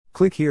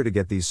Click here to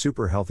get these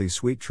super healthy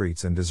sweet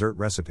treats and dessert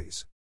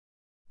recipes.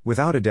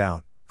 Without a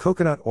doubt,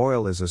 coconut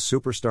oil is a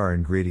superstar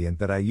ingredient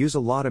that I use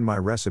a lot in my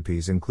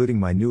recipes, including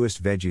my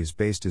newest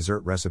veggies-based dessert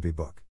recipe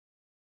book.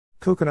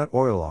 Coconut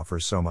oil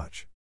offers so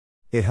much.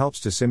 It helps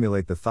to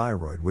stimulate the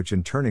thyroid, which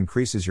in turn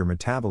increases your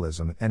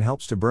metabolism and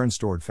helps to burn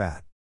stored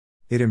fat.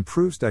 It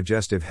improves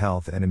digestive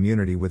health and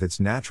immunity with its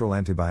natural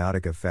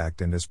antibiotic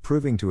effect and is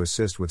proving to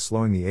assist with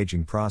slowing the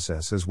aging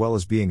process, as well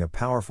as being a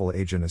powerful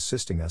agent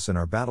assisting us in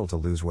our battle to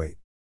lose weight.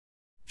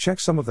 Check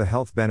some of the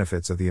health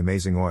benefits of the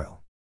amazing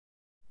oil.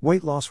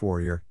 Weight loss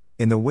warrior.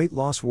 In the weight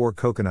loss war,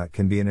 coconut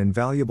can be an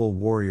invaluable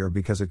warrior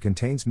because it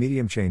contains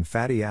medium-chain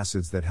fatty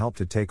acids that help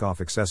to take off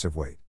excessive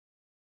weight.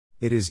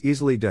 It is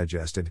easily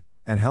digested,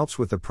 and helps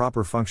with the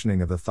proper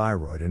functioning of the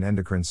thyroid and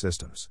endocrine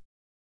systems.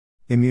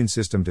 Immune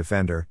system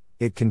defender.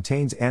 It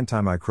contains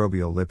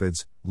antimicrobial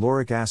lipids,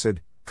 lauric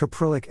acid,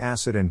 caprylic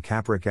acid and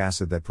capric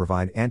acid that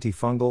provide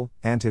antifungal,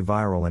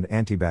 antiviral and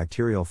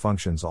antibacterial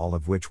functions, all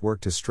of which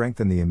work to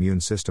strengthen the immune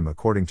system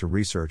according to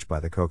research by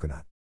the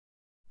Coconut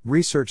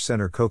Research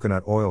Center.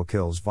 Coconut oil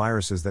kills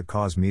viruses that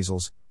cause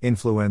measles,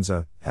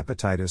 influenza,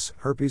 hepatitis,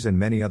 herpes and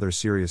many other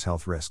serious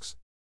health risks.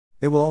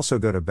 It will also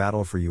go to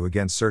battle for you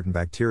against certain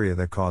bacteria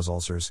that cause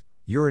ulcers,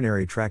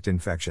 urinary tract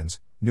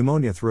infections,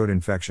 pneumonia, throat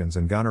infections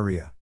and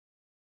gonorrhea.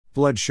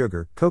 Blood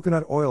sugar.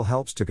 Coconut oil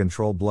helps to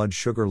control blood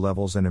sugar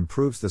levels and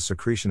improves the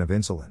secretion of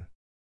insulin.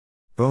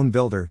 Bone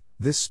builder.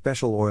 This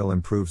special oil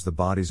improves the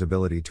body's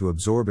ability to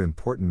absorb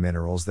important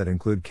minerals that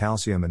include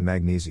calcium and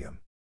magnesium.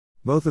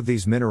 Both of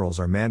these minerals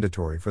are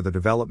mandatory for the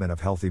development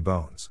of healthy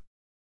bones.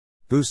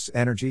 Boosts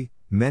energy.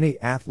 Many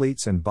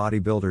athletes and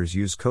bodybuilders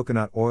use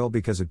coconut oil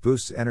because it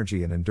boosts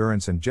energy and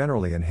endurance and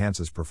generally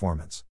enhances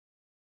performance.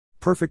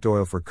 Perfect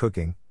oil for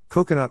cooking.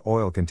 Coconut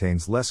oil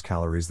contains less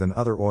calories than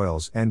other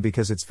oils, and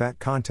because its fat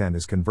content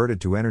is converted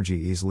to energy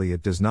easily,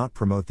 it does not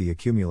promote the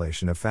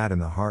accumulation of fat in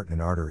the heart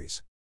and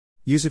arteries.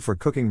 Use it for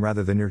cooking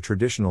rather than your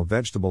traditional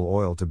vegetable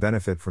oil to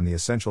benefit from the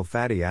essential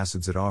fatty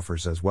acids it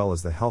offers, as well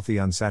as the healthy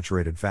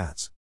unsaturated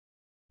fats.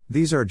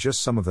 These are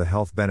just some of the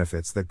health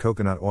benefits that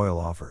coconut oil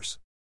offers.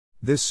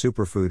 This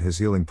superfood has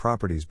healing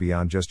properties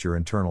beyond just your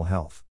internal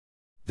health.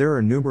 There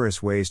are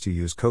numerous ways to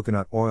use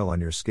coconut oil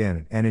on your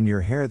skin and in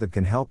your hair that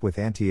can help with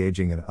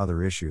anti-aging and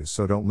other issues,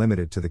 so don't limit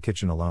it to the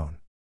kitchen alone.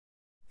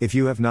 If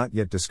you have not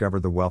yet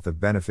discovered the wealth of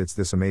benefits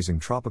this amazing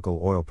tropical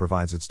oil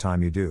provides, it's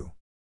time you do.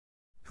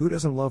 Who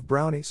doesn't love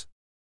brownies?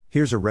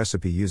 Here's a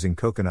recipe using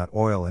coconut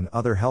oil and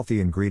other healthy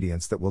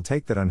ingredients that will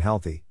take that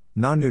unhealthy,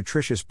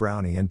 non-nutritious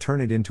brownie and turn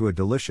it into a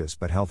delicious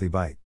but healthy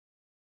bite.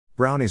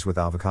 Brownies with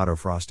avocado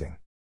frosting.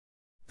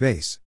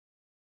 Base: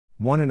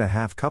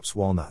 1½ cups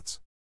walnuts.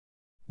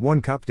 1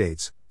 cup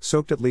dates,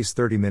 soaked at least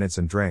 30 minutes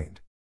and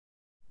drained.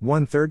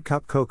 1/3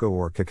 cup cocoa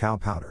or cacao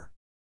powder.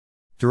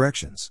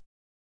 Directions: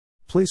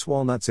 place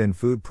walnuts in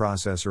food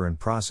processor and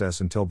process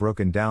until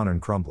broken down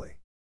and crumbly.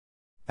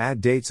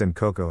 Add dates and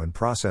cocoa and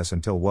process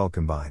until well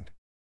combined.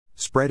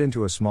 Spread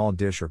into a small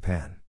dish or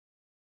pan.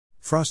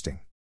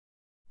 Frosting: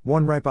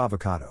 1 ripe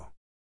avocado.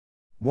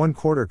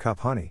 1/4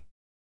 cup honey.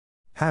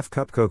 ½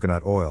 cup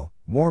coconut oil,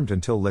 warmed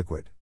until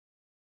liquid.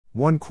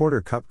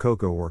 1/4 cup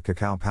cocoa or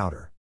cacao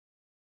powder.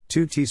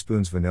 2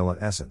 teaspoons vanilla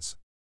essence.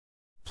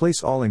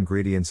 Place all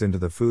ingredients into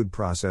the food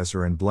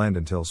processor and blend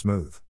until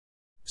smooth.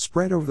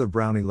 Spread over the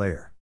brownie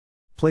layer.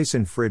 Place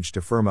in fridge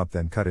to firm up,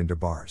 then cut into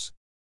bars.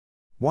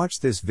 Watch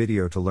this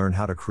video to learn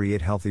how to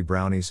create healthy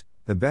brownies,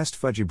 the best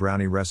fudgy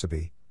brownie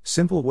recipe,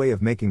 simple way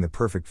of making the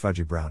perfect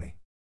fudgy brownie.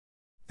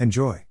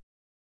 Enjoy!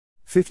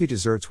 50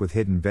 desserts with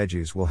hidden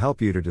veggies will help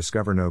you to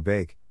discover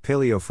no-bake,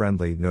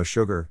 paleo-friendly,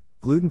 no-sugar,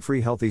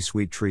 gluten-free healthy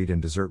sweet treat and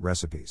dessert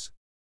recipes.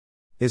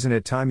 Isn't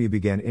it time you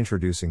began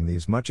introducing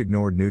these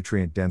much-ignored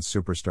nutrient-dense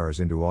superstars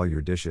into all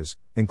your dishes,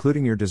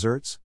 including your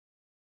desserts?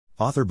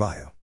 Author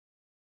bio.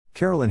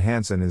 Carolyn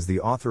Hansen is the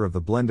author of the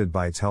Blended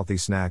Bites Healthy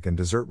Snack and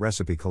Dessert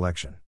Recipe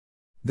Collection.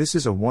 This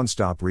is a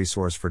one-stop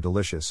resource for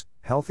delicious,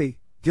 healthy,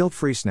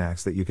 guilt-free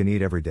snacks that you can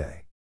eat every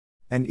day.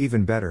 And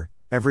even better,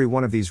 every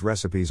one of these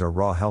recipes are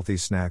raw healthy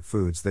snack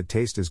foods that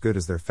taste as good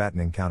as their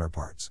fattening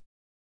counterparts.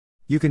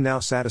 You can now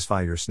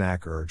satisfy your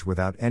snack urge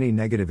without any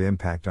negative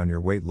impact on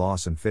your weight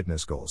loss and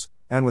fitness goals,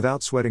 and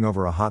without sweating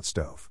over a hot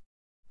stove.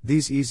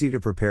 These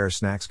easy-to-prepare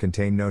snacks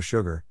contain no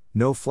sugar,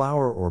 no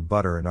flour or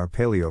butter and are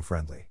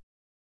paleo-friendly.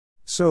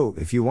 So,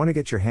 if you want to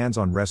get your hands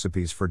on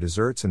recipes for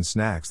desserts and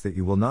snacks that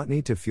you will not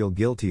need to feel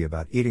guilty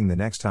about eating the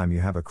next time you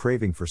have a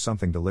craving for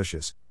something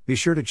delicious, be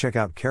sure to check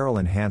out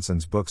Carolyn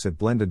Hansen's books at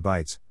Blended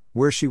Bites,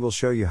 where she will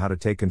show you how to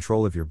take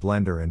control of your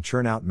blender and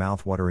churn out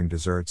mouth-watering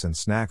desserts and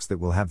snacks that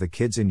will have the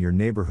kids in your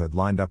neighborhood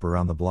lined up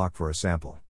around the block for a sample.